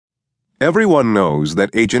Everyone knows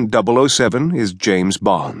that Agent 007 is James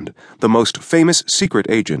Bond, the most famous secret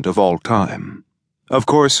agent of all time. Of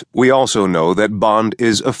course, we also know that Bond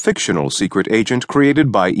is a fictional secret agent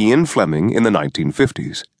created by Ian Fleming in the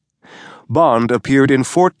 1950s. Bond appeared in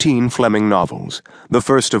 14 Fleming novels, the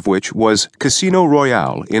first of which was Casino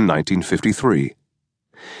Royale in 1953.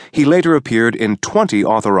 He later appeared in 20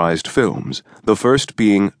 authorized films, the first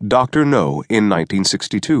being Dr. No in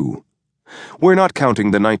 1962. We're not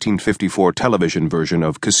counting the 1954 television version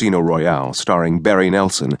of Casino Royale starring Barry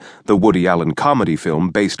Nelson, the Woody Allen comedy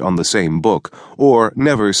film based on the same book, or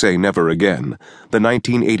Never Say Never Again, the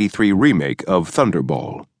 1983 remake of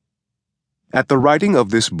Thunderball. At the writing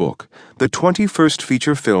of this book, the 21st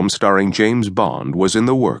feature film starring James Bond was in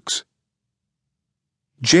the works.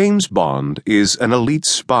 James Bond is an elite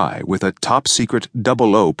spy with a top-secret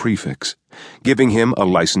 00 prefix, giving him a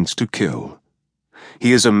license to kill.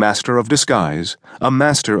 He is a master of disguise, a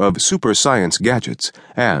master of super science gadgets,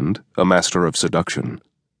 and a master of seduction.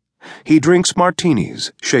 He drinks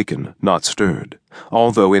martinis, shaken, not stirred,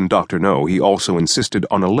 although in Dr. No he also insisted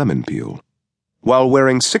on a lemon peel, while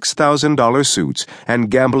wearing $6,000 suits and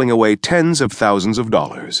gambling away tens of thousands of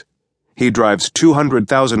dollars. He drives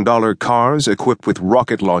 $200,000 cars equipped with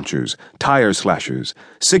rocket launchers, tire slashers,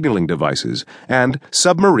 signaling devices, and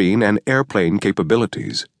submarine and airplane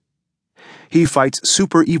capabilities. He fights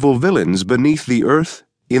super evil villains beneath the earth,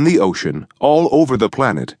 in the ocean, all over the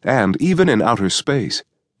planet, and even in outer space.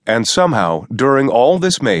 And somehow, during all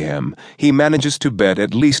this mayhem, he manages to bed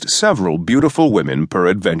at least several beautiful women per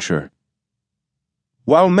adventure.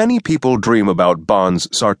 While many people dream about Bond's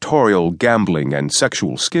sartorial gambling and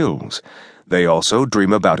sexual skills, they also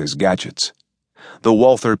dream about his gadgets. The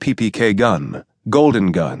Walther PPK gun,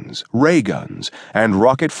 golden guns, ray guns, and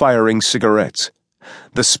rocket-firing cigarettes.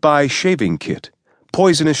 The spy shaving kit,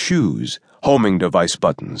 poisonous shoes, homing device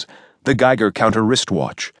buttons, the Geiger counter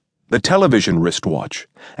wristwatch, the television wristwatch,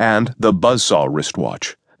 and the buzzsaw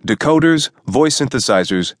wristwatch, decoders, voice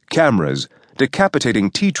synthesizers, cameras,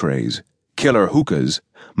 decapitating tea trays, killer hookahs,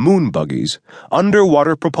 moon buggies,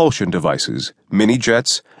 underwater propulsion devices,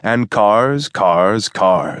 mini-jets, and cars.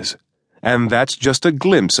 And that's just a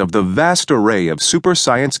glimpse of the vast array of super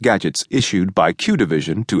science gadgets issued by Q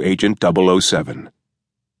Division to Agent 007.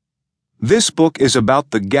 This book is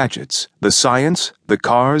about the gadgets, the science, the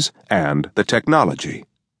cars, and the technology.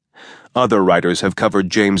 Other writers have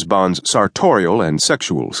covered James Bond's sartorial and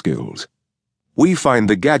sexual skills. We find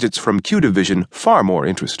the gadgets from Q Division far more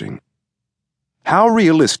interesting. How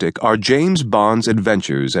realistic are James Bond's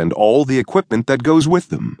adventures and all the equipment that goes with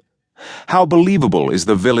them? How believable is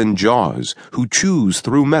the villain Jaws, who chews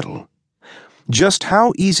through metal? Just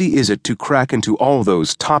how easy is it to crack into all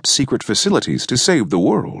those top-secret facilities to save the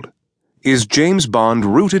world? Is James Bond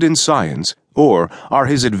rooted in science, or are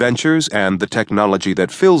his adventures and the technology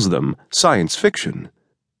that fills them science fiction?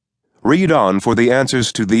 Read on for the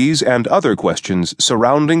answers to these and other questions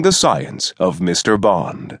surrounding the science of Mr.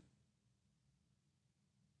 Bond.